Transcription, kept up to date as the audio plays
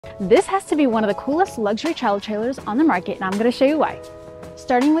This has to be one of the coolest luxury travel trailers on the market, and I'm going to show you why.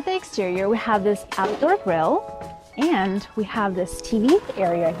 Starting with the exterior, we have this outdoor grill, and we have this TV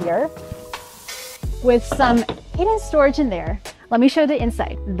area here with some hidden storage in there. Let me show you the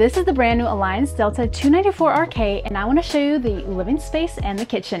inside. This is the brand new Alliance Delta 294RK, and I want to show you the living space and the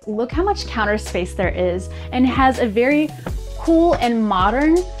kitchen. Look how much counter space there is, and it has a very cool and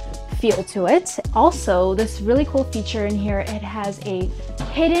modern feel to it. Also, this really cool feature in here, it has a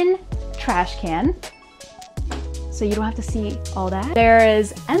hidden trash can, so you don't have to see all that. There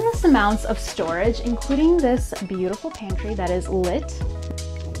is endless amounts of storage, including this beautiful pantry that is lit,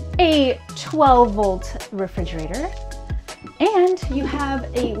 a 12-volt refrigerator, and you have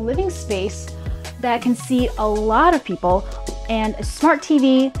a living space that can seat a lot of people, and a smart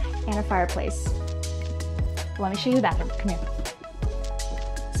TV and a fireplace. Let me show you the bathroom. Come here.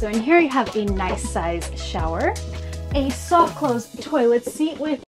 So in here you have a nice sized shower, a soft close toilet seat with